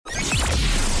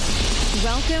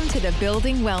Welcome to the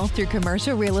Building Wealth Through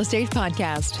Commercial Real Estate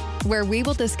podcast, where we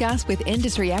will discuss with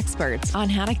industry experts on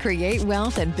how to create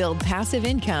wealth and build passive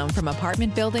income from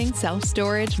apartment buildings,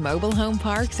 self-storage, mobile home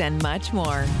parks, and much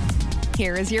more.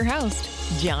 Here is your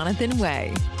host, Jonathan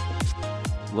Way.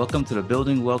 Welcome to the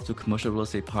Building Wealth Through Commercial Real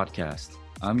Estate podcast.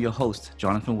 I'm your host,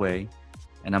 Jonathan Way,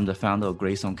 and I'm the founder of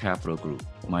Greystone Capital Group,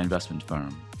 my investment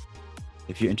firm.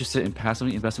 If you're interested in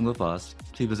passively investing with us,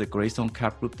 please visit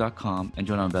GreystoneCapGroup.com and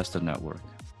join our investor network.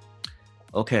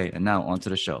 Okay, and now on to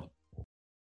the show.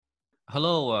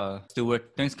 Hello,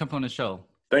 Stuart. Thanks for coming on the show.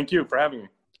 Thank you for having me.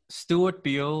 Stuart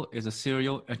Beal is a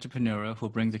serial entrepreneur who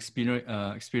brings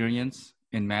experience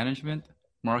in management,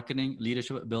 marketing,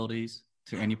 leadership abilities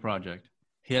to any project.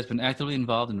 He has been actively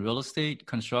involved in real estate,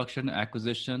 construction,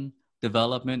 acquisition,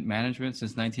 development, management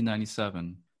since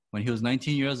 1997. When he was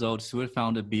 19 years old, Stuart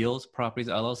founded Beal's Properties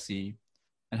LLC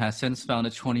and has since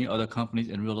founded 20 other companies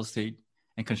in real estate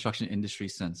and construction industry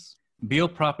since. Beal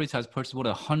Properties has purchased more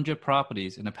than 100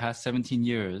 properties in the past 17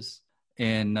 years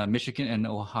in Michigan and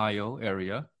Ohio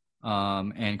area,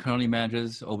 and currently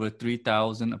manages over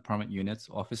 3,000 apartment units,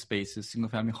 office spaces,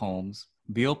 single-family homes.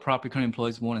 Beal Property currently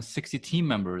employs more than 60 team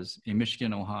members in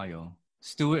Michigan and Ohio.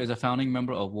 Stuart is a founding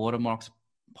member of Watermark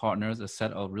Partners, a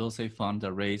set of real estate funds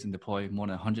that raise and deploy more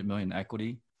than 100 million in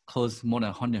equity, closed more than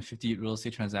 150 real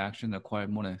estate transactions, acquired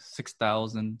more than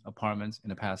 6,000 apartments in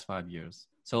the past 5 years.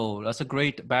 So that's a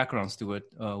great background, Stuart.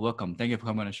 Welcome. Thank you for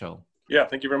coming on the show. Yeah,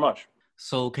 thank you very much.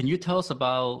 So can you tell us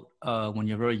about when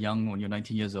you're very young, when you're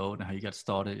 19 years old, and how you got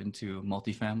started into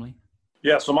multifamily?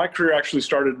 Yeah, so my career actually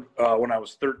started when I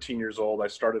was 13 years old. I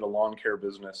started a lawn care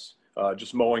business.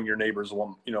 Just mowing your neighbor's,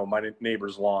 my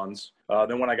neighbor's lawns.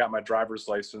 Then when I got my driver's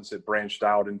license, it branched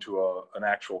out into an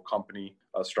actual company,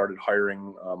 started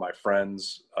hiring my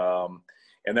friends.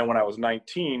 And then when I was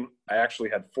 19, I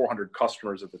actually had 400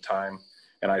 customers at the time,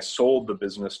 and I sold the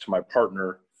business to my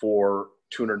partner for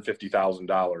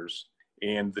 $250,000.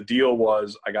 And the deal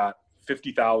was I got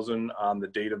 $50,000 on the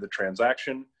date of the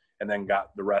transaction and then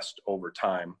got the rest over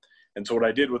time. And so what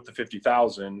I did with the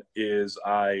 $50,000 is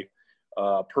I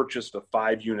purchased a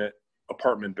 5-unit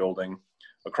apartment building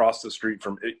across the street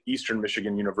from Eastern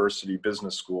Michigan University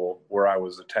Business School, where I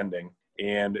was attending.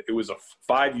 And it was a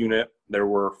 5-unit. There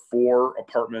were 4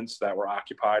 apartments that were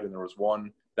occupied, and there was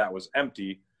 1 that was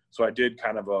empty. So I did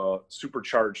kind of a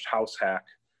supercharged house hack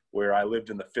where I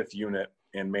lived in the 5th unit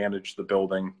and managed the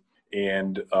building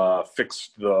and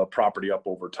fixed the property up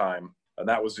over time. And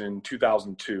that was in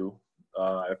 2002.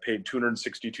 I paid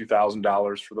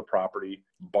 $262,000 for the property,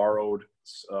 borrowed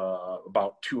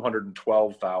about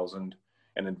 $212,000,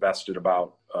 and invested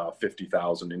about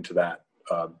 $50,000 into that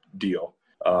deal.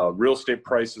 Real estate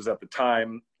prices at the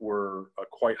time were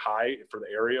quite high for the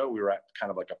area. We were at kind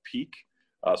of like a peak.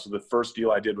 So the first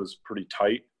deal I did was pretty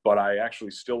tight, but I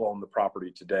actually still own the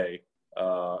property today,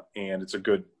 and it's a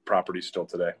good property still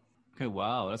today. Okay,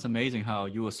 wow. That's amazing how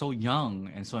you were so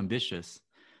young and so ambitious.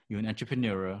 You're an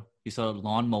entrepreneur. You started a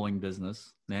lawn mowing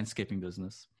business, landscaping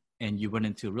business, and you went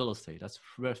into real estate. That's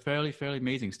fairly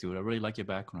amazing, Stuart. I really like your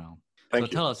background. Thank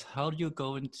you. Tell us, how do you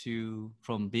go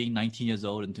from being 19 years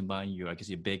old into buying your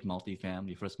big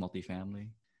multifamily, first multifamily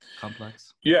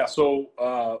complex? Yeah.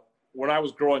 So when I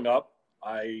was growing up,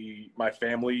 my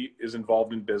family is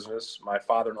involved in business. My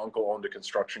father and uncle owned a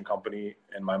construction company,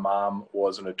 and my mom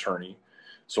was an attorney.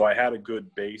 So I had a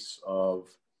good base of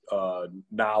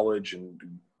knowledge and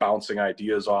bouncing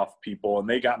ideas off people, and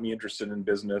they got me interested in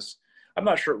business. I'm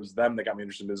not sure it was them that got me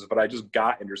interested in business, but I just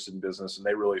got interested in business, and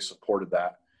they really supported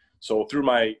that. So through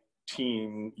my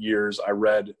teen years, I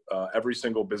read every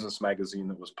single business magazine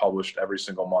that was published every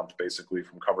single month, basically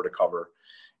from cover to cover.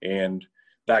 And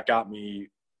that got me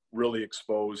really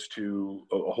exposed to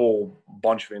a whole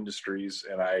bunch of industries,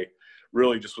 and I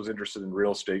really just was interested in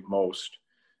real estate most.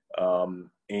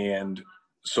 And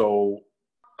so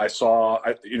I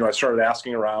started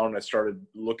asking around, I started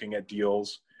looking at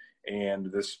deals,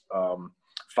 and this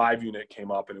 5-unit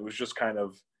came up, and it was just kind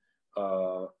of,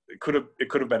 it could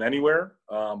have been anywhere,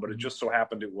 but it just so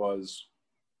happened it was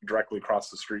directly across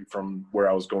the street from where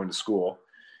I was going to school.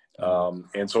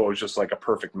 And so it was just like a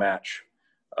perfect match.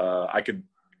 I could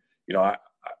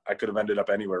have ended up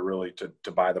anywhere really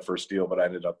to buy the first deal, but I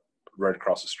ended up right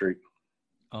across the street.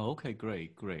 Oh, okay,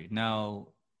 great. Now,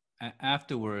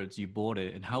 afterwards, you bought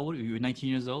it, and how old were you? 19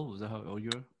 years old? Was that how old you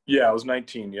were? Yeah, I was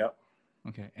 19. Yep.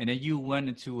 Okay, and then you went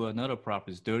into another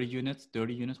property, 30 units.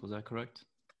 Was that correct?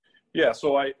 Yeah,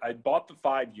 so I bought the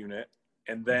 5-unit,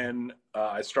 and then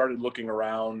I started looking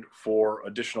around for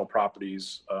additional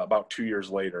properties about 2 years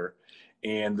later,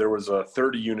 and there was a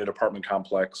 30-unit apartment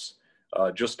complex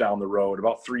just down the road,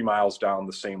 about 3 miles down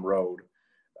the same road.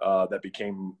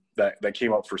 that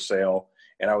came up for sale.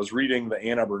 And I was reading the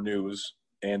Ann Arbor News,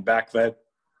 and back then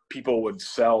people would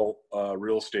sell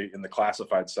real estate in the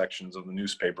classified sections of the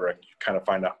newspaper. I kind of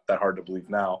find that hard to believe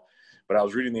now, but I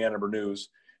was reading the Ann Arbor News,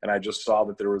 and I just saw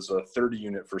that there was a 30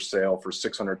 unit for sale for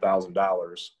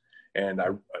 $600,000. And I,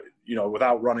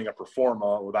 without running a pro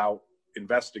forma, without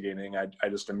investigating, I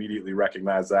just immediately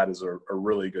recognized that as a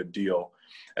really good deal.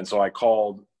 And so I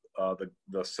called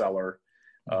the seller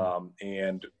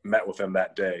and met with him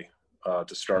that day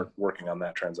to start working on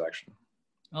that transaction.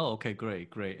 Oh, okay,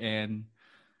 great. And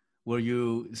were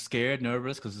you scared,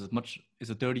 nervous? Because it's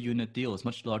a 30 unit deal. It's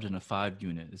much larger than a 5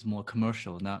 unit. It's more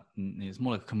commercial, it's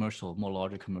more like commercial, more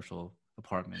larger commercial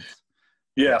apartments.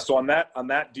 Yeah. So on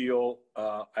that deal,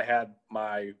 I had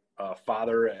my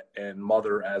father and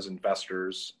mother as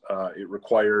investors. It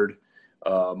required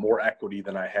more equity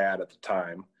than I had at the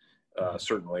time.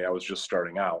 Certainly, I was just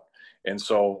starting out. And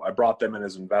so I brought them in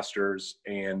as investors,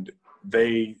 and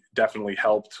they definitely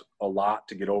helped a lot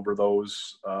to get over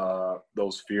those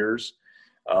fears.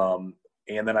 And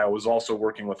then I was also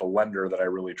working with a lender that I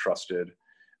really trusted,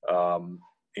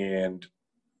 and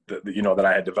that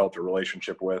I had developed a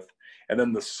relationship with. And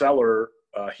then the seller,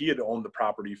 he had owned the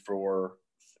property for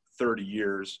 30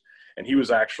 years, and he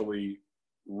was actually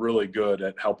really good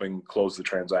at helping close the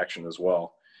transaction as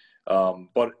well.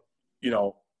 But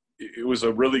it was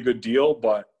a really good deal,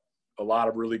 but a lot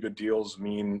of really good deals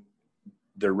mean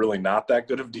they're really not that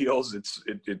good of deals.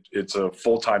 It's a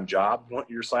full-time job what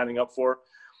you're signing up for.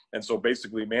 And so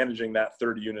basically managing that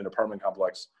 30 unit apartment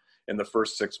complex in the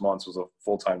first 6 months was a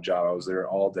full-time job. I was there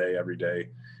all day, every day.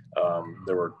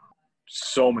 There were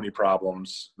so many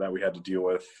problems that we had to deal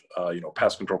with,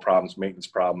 pest control problems, maintenance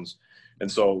problems.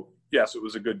 And so, yes, it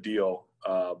was a good deal,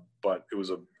 but it was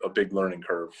a big learning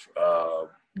curve,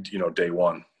 day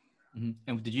one. Mm-hmm.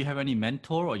 And did you have any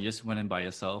mentor, or you just went in by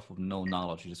yourself with no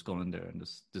knowledge? You just go in there and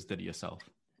just did it yourself?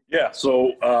 Yeah.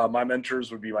 So my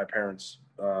mentors would be my parents.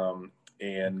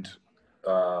 And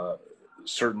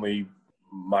certainly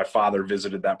my father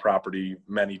visited that property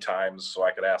many times, so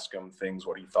I could ask him things,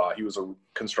 what he thought. He was a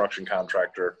construction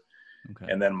contractor. Okay.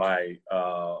 And then my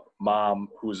mom,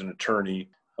 who was an attorney,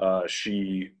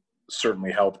 she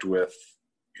certainly helped with,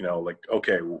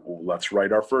 okay, let's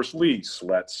write our first lease.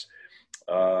 Let's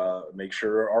make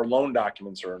sure our loan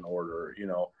documents are in order.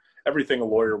 Everything a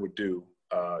lawyer would do,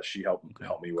 she helped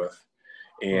me with.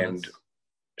 And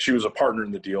she was a partner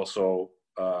in the deal, so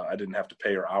I didn't have to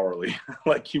pay her hourly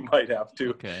like you might have to.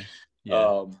 Okay.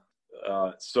 Yeah.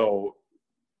 So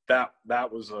that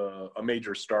was a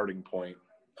major starting point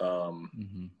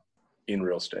in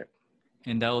real estate.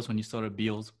 And that was when you started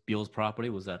Beals Property.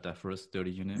 Was that first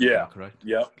 30 unit? Yeah. Correct.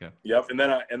 Yep. Okay. Yep. And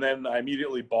then I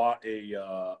immediately bought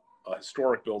a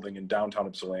historic building in downtown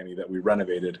Ypsilanti that we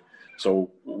renovated.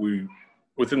 So we,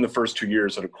 within the first 2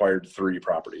 years, had acquired 3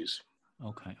 properties.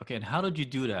 Okay. And how did you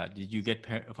do that? Did you get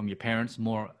from your parents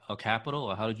more capital,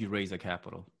 or how did you raise the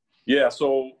capital? Yeah.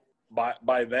 So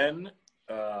by then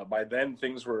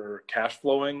things were cash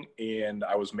flowing, and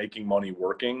I was making money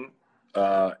working.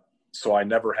 So I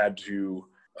never had to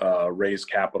raise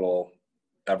capital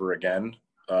ever again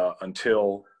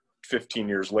until 15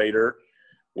 years later,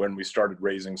 when we started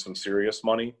raising some serious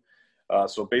money.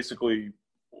 So basically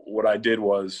what I did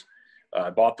was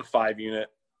I bought the 5 unit,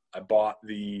 I bought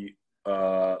the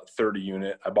 30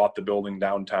 unit, I bought the building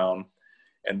downtown,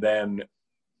 and then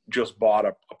just bought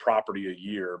a property a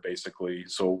year, basically.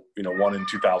 So, one in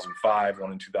 2005,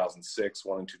 one in 2006,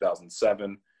 one in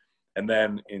 2007. And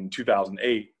then in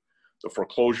 2008, the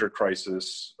foreclosure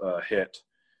crisis hit.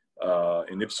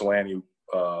 In Ypsilanti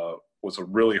was a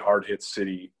really hard hit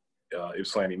city.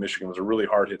 Ypsilanti, Michigan was a really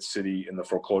hard hit city in the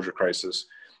foreclosure crisis.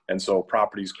 And so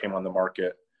properties came on the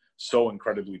market so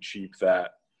incredibly cheap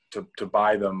that to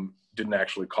buy them didn't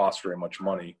actually cost very much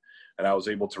money. And I was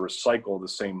able to recycle the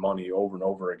same money over and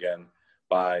over again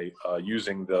by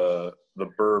using the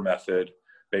BRRRR method,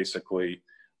 basically,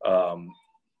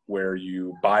 where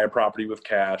you buy a property with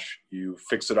cash, you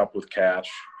fix it up with cash,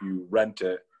 you rent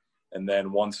it, and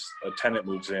then once a tenant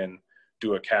moves in,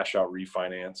 do a cash out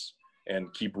refinance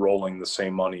and keep rolling the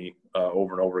same money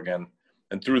over and over again.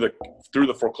 And through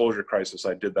the foreclosure crisis,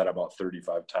 I did that about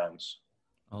 35 times.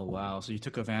 Oh, wow. So you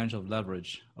took advantage of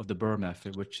leverage of the BRRRR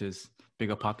method, which is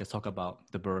Bigger Pockets talk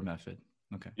about the BRRRR method.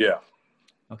 Okay. Yeah.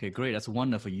 Okay, great. That's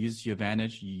wonderful. You use your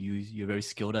advantage. You're very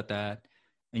skilled at that.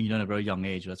 And you done at a very young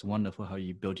age. That's wonderful how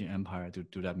you build your empire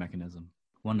through that mechanism.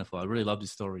 Wonderful. I really love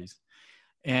these stories.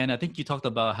 And I think you talked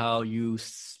about how you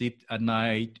sleep at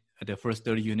night at the first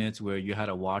 30 units where you had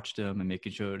to watch them and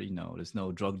making sure, there's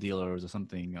no drug dealers or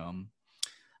something.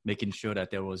 making sure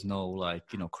that there was no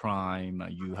crime.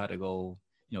 You had to go,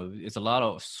 it's a lot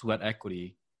of sweat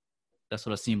equity. That's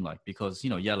what it seemed like, because,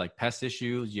 like pest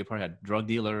issues, you probably had drug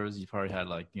dealers, you probably had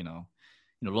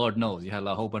Lord knows, you had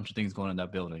a whole bunch of things going on in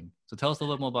that building. So tell us a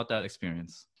little more about that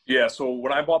experience. Yeah. So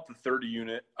when I bought the 30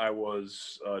 unit, I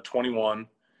was 21.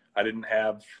 I didn't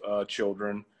have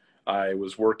children. I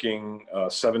was working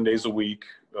 7 days a week,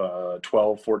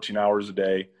 12, 14 hours a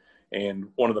day. And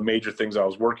one of the major things I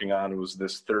was working on was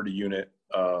this 30 unit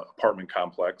apartment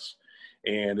complex.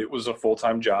 And it was a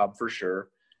full-time job for sure.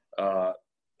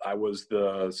 I was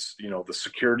the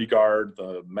security guard,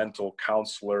 the mental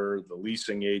counselor, the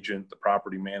leasing agent, the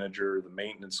property manager, the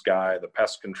maintenance guy, the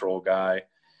pest control guy.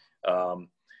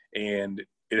 And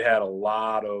it had a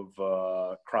lot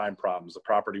of crime problems. The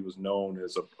property was known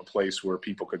as a place where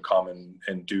people could come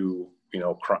and do,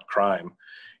 crime.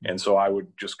 And so I would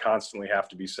just constantly have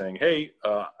to be saying, hey,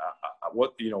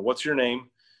 what's your name?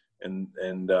 And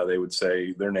they would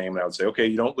say their name, and I would say, okay,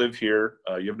 you don't live here.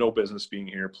 You have no business being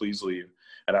here. Please leave.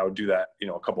 And I would do that,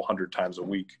 a couple hundred times a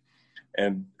week.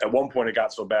 And at one point it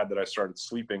got so bad that I started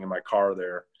sleeping in my car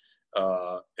there.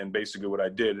 And basically what I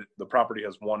did, the property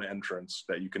has one entrance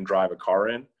that you can drive a car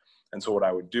in. And so what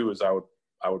I would do is I would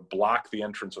block the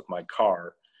entrance with my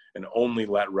car and only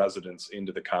let residents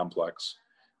into the complex.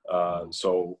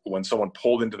 So when someone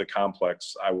pulled into the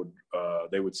complex,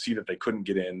 they would see that they couldn't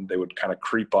get in. They would kind of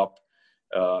creep up,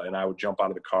 and I would jump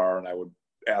out of the car and I would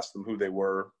ask them who they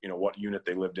were, what unit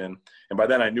they lived in. And by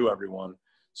then I knew everyone.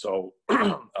 So,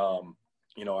 I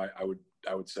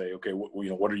would say, okay,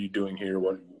 what are you doing here?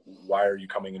 Why are you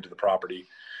coming into the property?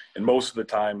 And most of the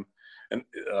time,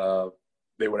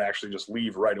 they would actually just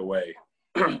leave right away,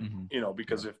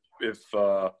 because if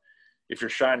you're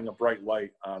shining a bright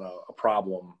light on a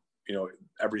problem,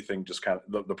 everything just kind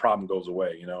of, the problem goes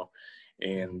away,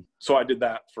 And so I did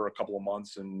that for a couple of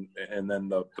months, and then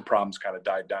the problems kind of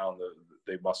died down.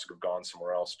 They must have gone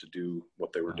somewhere else to do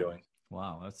what they were doing.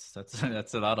 Wow, that's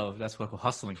a lot of, that's what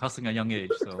hustling at a young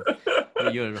age. So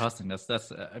you're hustling.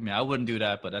 That's I mean, I wouldn't do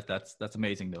that, but that's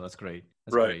amazing though. That's great.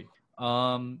 That's right.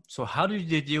 Great. So how did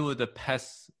you deal with the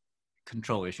pest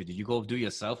control issue? Did you go do it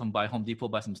yourself and buy Home Depot,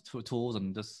 buy some tools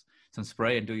and just some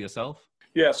spray and do it yourself?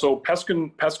 Yeah. So pest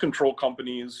control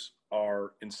companies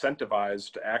are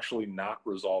incentivized to actually not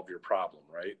resolve your problem,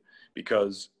 right?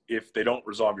 Because if they don't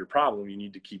resolve your problem, you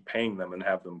need to keep paying them and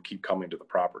have them keep coming to the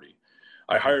property.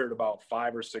 I hired about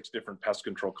 5 or 6 different pest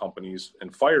control companies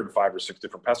and fired 5 or 6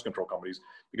 different pest control companies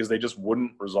because they just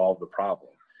wouldn't resolve the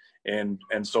problem. And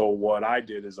so what I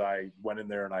did is I went in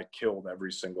there and I killed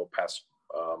every single pest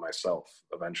myself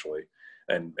eventually.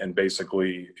 And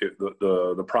basically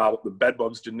the bed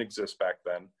bugs didn't exist back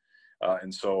then.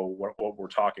 And so what we're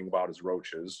talking about is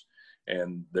roaches.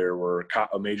 And there were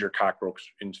a major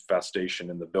cockroach infestation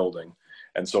in the building.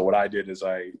 And so what I did is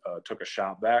I took a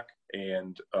shop vac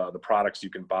and the products you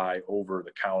can buy over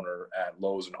the counter at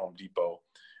Lowe's and Home Depot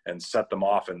and set them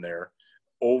off in there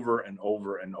over and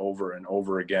over and over and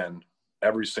over again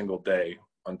every single day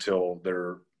until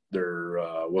there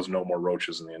was no more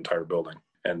roaches in the entire building.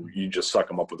 And you just suck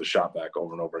them up with a shop vac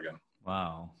over and over again.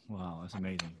 Wow. That's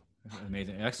amazing.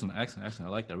 Amazing. Excellent. I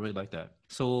like that. I really like that.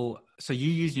 So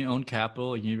you use your own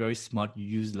capital and you're very smart. You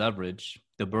use leverage,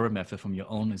 the BRRRR method from your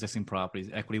own existing properties.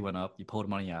 Equity went up, you pulled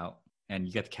money out and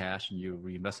you get cash and you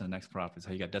reinvest in the next profits.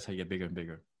 That's how you get bigger and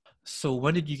bigger. So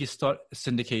when did you start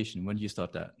syndication? When did you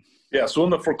start that? Yeah. So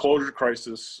in the foreclosure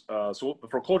crisis, the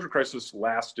foreclosure crisis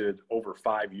lasted over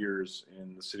 5 years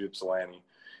in the city of Ypsilanti.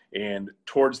 And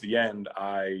towards the end,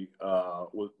 I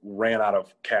ran out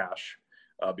of cash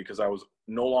because I was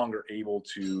no longer able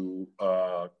to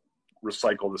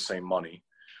recycle the same money.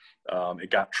 It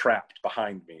got trapped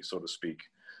behind me, so to speak.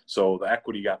 So the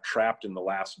equity got trapped in the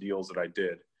last deals that I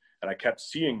did. And I kept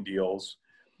seeing deals,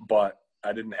 but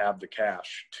I didn't have the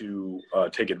cash to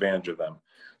take advantage of them.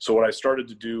 So what I started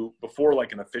to do before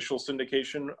like an official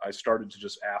syndication, I started to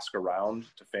just ask around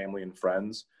to family and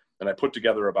friends. And I put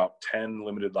together about 10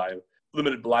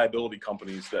 limited liability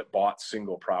companies that bought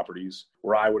single properties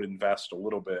where I would invest a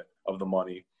little bit of the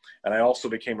money. And I also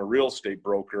became a real estate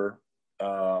broker.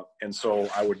 And so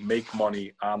I would make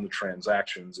money on the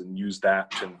transactions and use that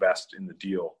to invest in the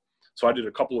deal. So I did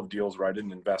a couple of deals where I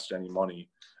didn't invest any money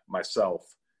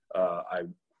myself. I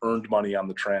earned money on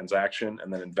the transaction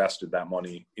and then invested that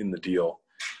money in the deal.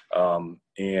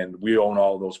 And we own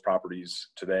all of those properties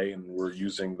today, and we're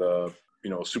using the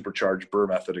supercharged BRRRR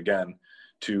method again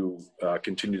to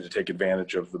continue to take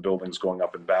advantage of the buildings going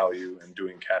up in value and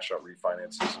doing cash out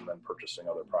refinances and then purchasing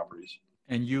other properties.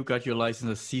 And you got your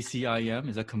license, a CCIM,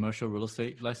 is that commercial real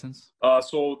estate license?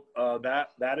 So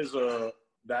that is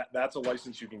that's a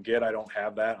license you can get. I don't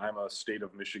have that. I'm a state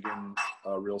of Michigan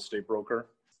real estate broker,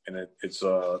 and it's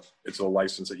a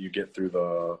license that you get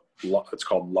through it's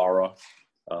called LARA.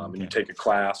 And you take a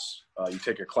class.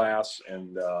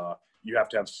 And you have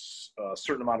to have a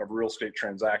certain amount of real estate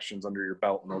transactions under your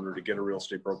belt in order to get a real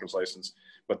estate broker's license.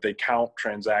 But they count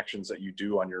transactions that you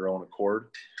do on your own accord.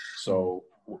 So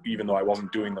even though I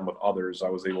wasn't doing them with others, I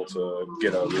was able to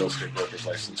get a real estate broker's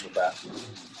license with that.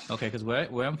 Okay, because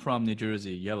where I'm from, New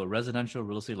Jersey, you have a residential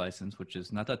real estate license, which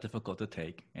is not that difficult to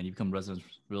take, and you become a resident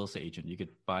real estate agent. You could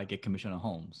get commission on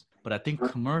homes. But I think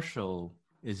commercial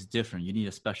is different. You need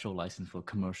a special license for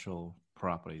commercial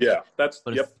properties. Yeah, that's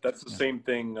the same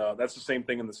thing. That's the same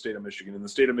thing in the state of Michigan. In the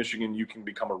state of Michigan, you can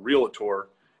become a realtor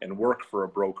and work for a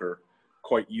broker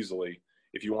quite easily.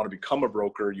 If you want to become a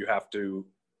broker, you have to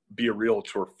be a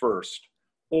realtor first,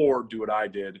 or do what I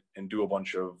did and do a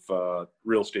bunch of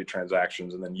real estate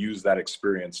transactions and then use that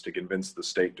experience to convince the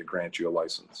state to grant you a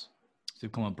license. To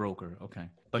become a broker, okay.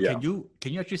 But yeah.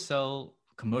 Can you actually sell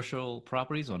commercial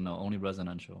properties or no, only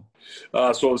residential?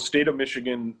 So the state of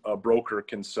Michigan, a broker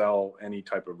can sell any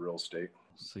type of real estate.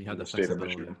 So you have the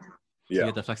flexibility. Yeah. So you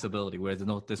have the flexibility where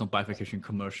there's no bifurcation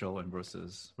commercial and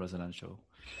versus residential.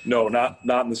 No, not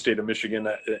in the state of Michigan.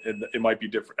 It might be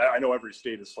different. I know every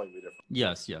state is slightly different.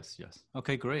 Yes.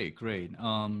 Okay, great.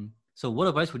 So what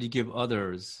advice would you give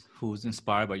others who's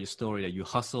inspired by your story that you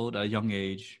hustled at a young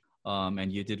age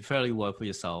and you did fairly well for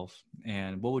yourself?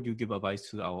 And what would you give advice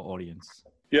to our audience?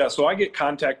 Yeah, so I get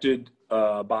contacted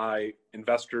by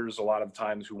investors a lot of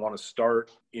times who want to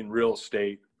start in real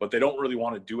estate, but they don't really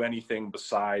want to do anything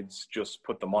besides just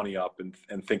put the money up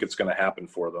and think it's going to happen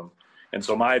for them. And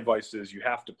so my advice is you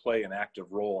have to play an active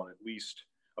role in at least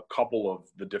a couple of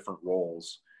the different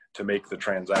roles to make the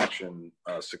transaction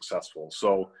successful.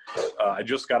 So I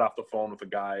just got off the phone with a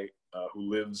guy who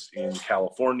lives in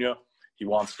California. He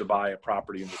wants to buy a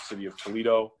property in the city of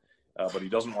Toledo, but he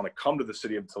doesn't want to come to the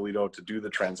city of Toledo to do the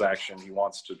transaction. He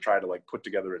wants to try to put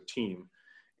together a team.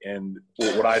 And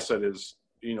what I said is,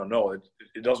 no,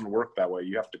 it doesn't work that way.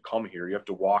 You have to come here. You have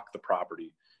to walk the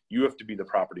property. You have to be the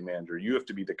property manager. You have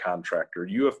to be the contractor.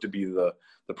 You have to be the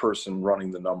person running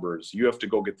the numbers. You have to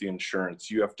go get the insurance.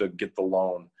 You have to get the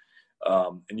loan.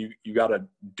 And you got to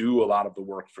do a lot of the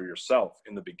work for yourself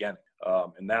in the beginning.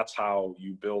 And that's how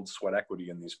you build sweat equity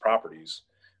in these properties.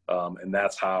 And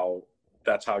that's how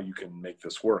you can make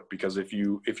this work. Because if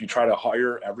you try to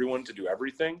hire everyone to do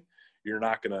everything, you're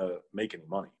not going to make any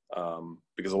money.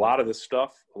 Because a lot of this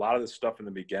stuff in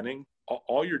the beginning,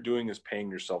 all you're doing is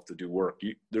paying yourself to do work.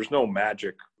 There's no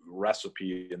magic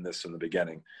recipe in this in the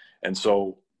beginning. And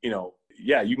so,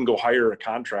 you can go hire a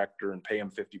contractor and pay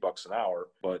him $50 an hour,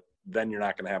 but then you're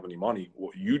not going to have any money.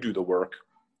 Well, you do the work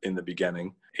in the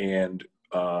beginning and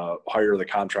hire the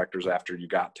contractors after you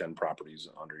got 10 properties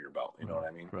under your belt. You know what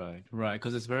I mean? Right.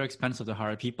 Because it's very expensive to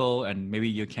hire people and maybe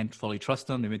you can't fully trust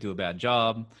them. They may do a bad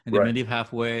job and they may leave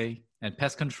halfway. And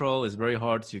pest control is very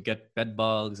hard to get bed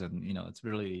bugs and, it's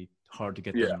really hard to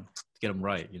get them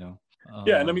right,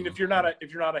 Yeah. And I mean, if you're not a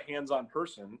hands-on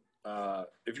person,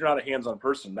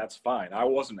 that's fine. I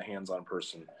wasn't a hands-on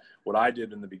person. What I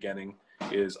did in the beginning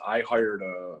is I hired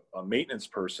a maintenance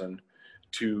person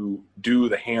to do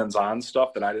the hands-on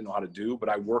stuff that I didn't know how to do, but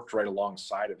I worked right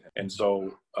alongside of him. And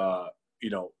so,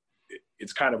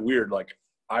 it's kind of weird.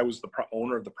 I was the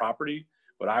owner of the property,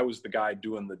 but I was the guy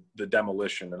doing the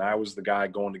demolition, and I was the guy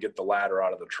going to get the ladder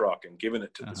out of the truck and giving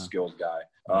it to the skilled guy.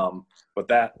 But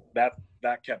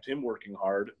that kept him working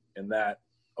hard, and that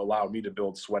allowed me to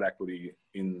build sweat equity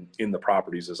in the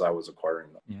properties as I was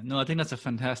acquiring them. Yeah, no, I think that's a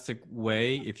fantastic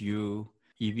way if you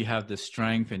have the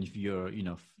strength, and if you're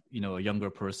a younger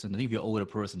person. I think if you're an older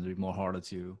person, it'd be more harder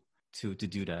to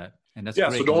do that. And that's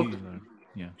great.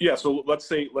 So so let's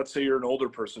say you're an older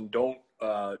person. Don't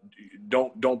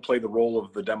play the role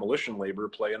of the demolition labor.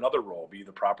 Play another role. Be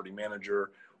the property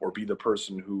manager, or be the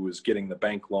person who is getting the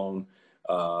bank loan.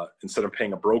 Instead of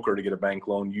paying a broker to get a bank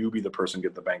loan, you be the person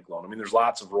get the bank loan. I mean, there's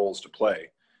lots of roles to play,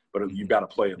 but you've got to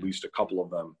play at least a couple of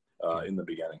them in the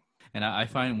beginning. And I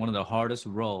find one of the hardest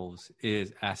roles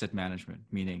is asset management,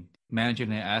 meaning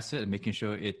managing an asset and making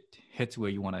sure it hits where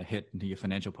you want to hit into your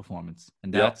financial performance.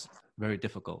 And that's very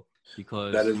difficult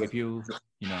because if you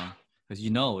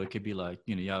it could be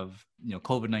you have,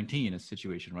 COVID-19 in a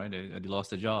situation, right? They lost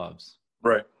their jobs.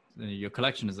 Right. Your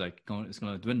collection is it's going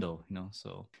to dwindle,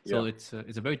 so it's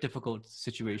a very difficult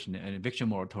situation. An eviction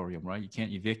moratorium, right? You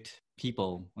can't evict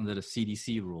people under the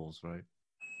CDC rules, right?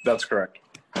 That's correct.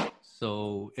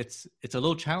 So it's a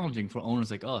little challenging for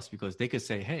owners like us because they could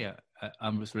say, hey,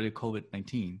 I'm just really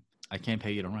COVID-19. I can't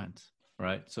pay you the rent,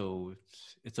 right? So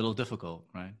it's a little difficult,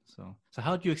 right? So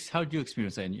how do you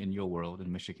experience that in your world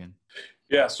in Michigan?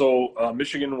 Yeah, so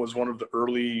Michigan was one of the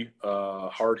early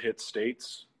hard-hit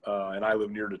states, and I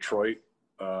live near Detroit,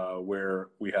 where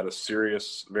we had a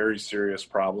very serious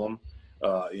problem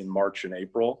in March and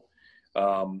April.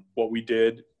 What we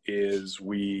did is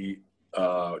we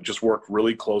just worked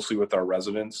really closely with our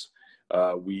residents.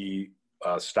 We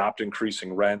stopped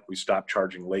increasing rent. We stopped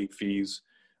charging late fees.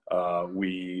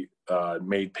 We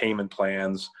made payment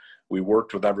plans. We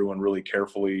worked with everyone really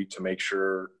carefully to make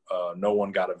sure no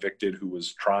one got evicted who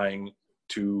was trying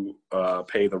to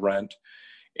pay the rent.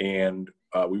 And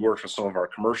we worked with some of our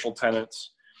commercial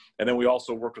tenants. And then we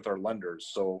also worked with our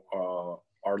lenders. So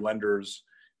our lenders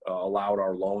allowed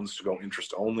our loans to go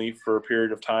interest only for a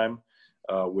period of time,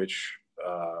 which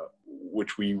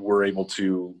we were able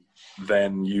to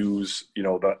then use,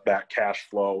 that cash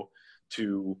flow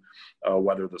to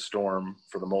weather the storm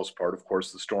for the most part. Of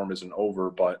course, the storm isn't over,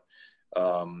 but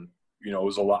it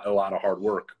was a lot of hard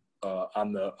work.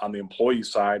 On the employee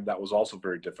side, that was also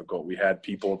very difficult. We had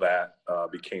people that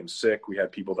became sick. We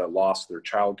had people that lost their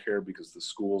childcare because the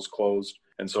schools closed.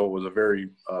 And so it was a very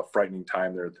frightening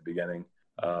time there at the beginning.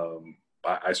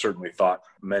 I certainly thought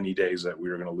many days that we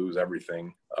were going to lose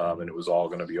everything and it was all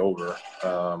going to be over.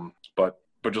 But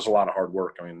just a lot of hard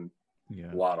work. I mean,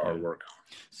 a lot of hard work.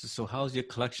 So how's your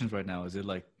collections right now? Is it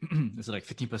like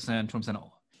 15%,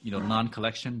 20%,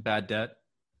 non-collection, bad debt?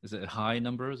 Is it high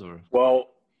numbers or? Well,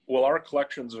 our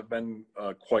collections have been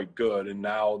quite good. And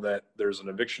now that there's an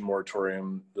eviction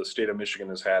moratorium, the state of Michigan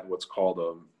has had what's called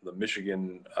the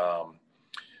Michigan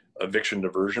Eviction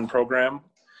Diversion Program,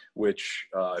 which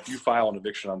if you file an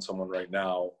eviction on someone right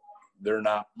now,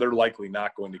 they're likely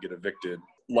not going to get evicted.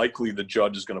 Likely the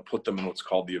judge is going to put them in what's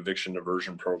called the Eviction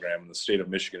Diversion Program. And the state of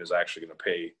Michigan is actually going to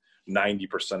pay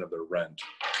 90% of their rent,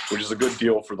 which is a good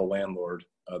deal for the landlord.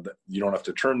 You don't have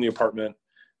to turn the apartment.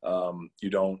 You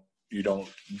don't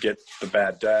get the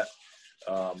bad debt.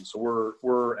 So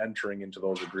we're entering into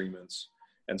those agreements.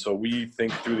 And so we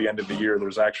think through the end of the year,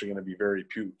 there's actually going to be very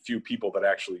few people that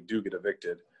actually do get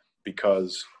evicted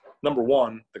because, number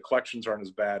one, the collections aren't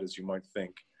as bad as you might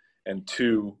think. And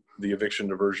two, the eviction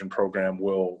diversion program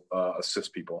will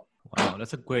assist people. Wow,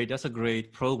 that's a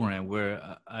great program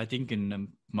where I think in the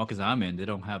markets I'm in, they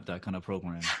don't have that kind of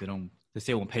program. They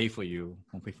say won't pay for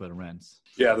the rents.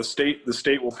 Yeah, the state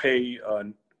will pay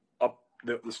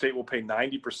the state will pay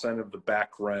 90% of the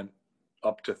back rent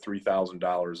up to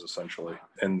 $3,000 essentially.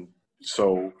 And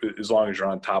so as long as you're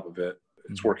on top of it,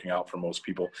 it's working out for most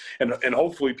people. And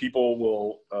hopefully people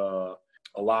will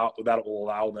allow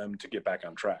them to get back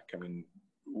on track. I mean,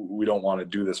 we don't want to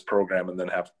do this program and then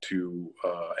have to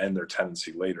end their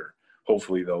tenancy later.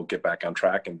 Hopefully they'll get back on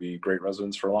track and be great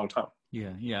residents for a long time.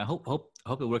 Yeah. I hope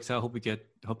it works out.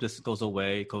 Hope this goes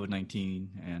away, COVID-19,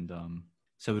 and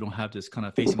so we don't have this kind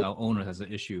of facing our owners as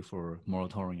an issue for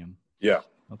moratorium. Yeah.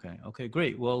 Okay,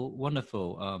 great. Well,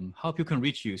 wonderful. How people can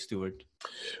reach you, Stuart?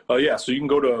 So you can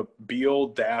go to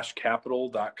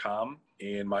beal-capital.com,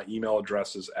 and my email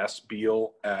address is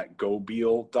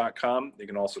sbeal@gobeal.com. You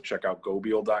can also check out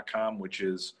gobeal.com, which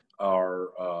is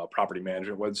our property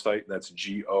management website. That's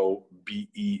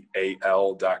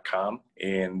GOBEAL.com.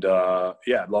 And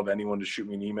I'd love anyone to shoot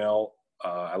me an email.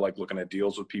 I like looking at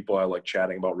deals with people. I like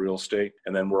chatting about real estate.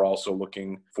 And then we're also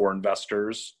looking for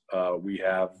investors. We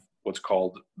have what's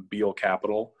called Beal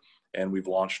Capital, and we've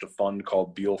launched a fund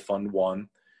called Beal Fund One,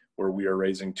 where we are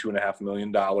raising $2.5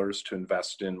 million to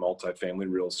invest in multifamily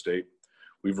real estate.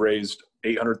 We've raised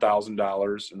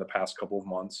 $800,000 in the past couple of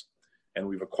months, and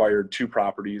we've acquired 2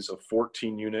 properties, a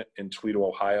 14-unit in Toledo,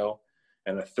 Ohio,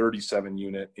 and a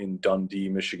 37-unit in Dundee,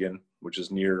 Michigan, which is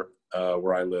near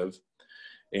where I live.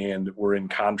 And we're in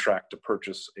contract to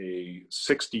purchase a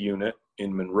 60-unit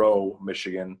in Monroe,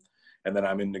 Michigan, and then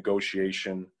I'm in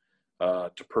negotiation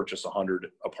to purchase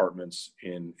 100 apartments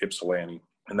in Ypsilanti,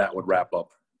 and that would wrap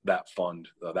up that fund.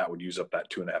 That would use up that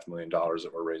 $2.5 million that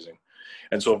we're raising.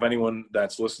 And so if anyone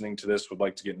that's listening to this would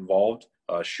like to get involved,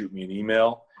 shoot me an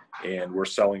email, and we're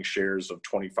selling shares of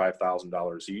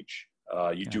 $25,000 each.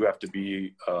 You do have to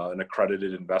be an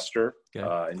accredited investor,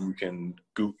 and you can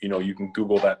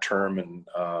Google that term and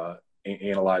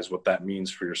analyze what that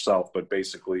means for yourself. But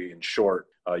basically, in short,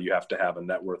 you have to have a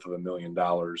net worth of $1 million,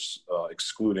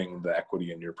 excluding the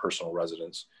equity in your personal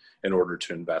residence, in order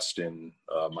to invest in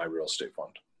my real estate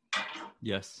fund.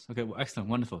 Yes. Okay. Well, excellent.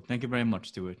 Wonderful. Thank you very much,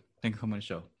 Stuart. Thank you for coming on the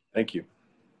show. Thank you.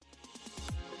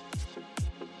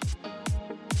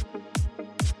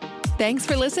 Thanks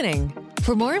for listening.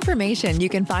 For more information, you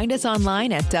can find us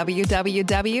online at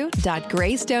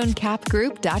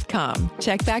www.greystonecapgroup.com.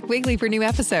 Check back weekly for new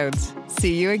episodes.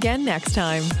 See you again next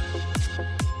time.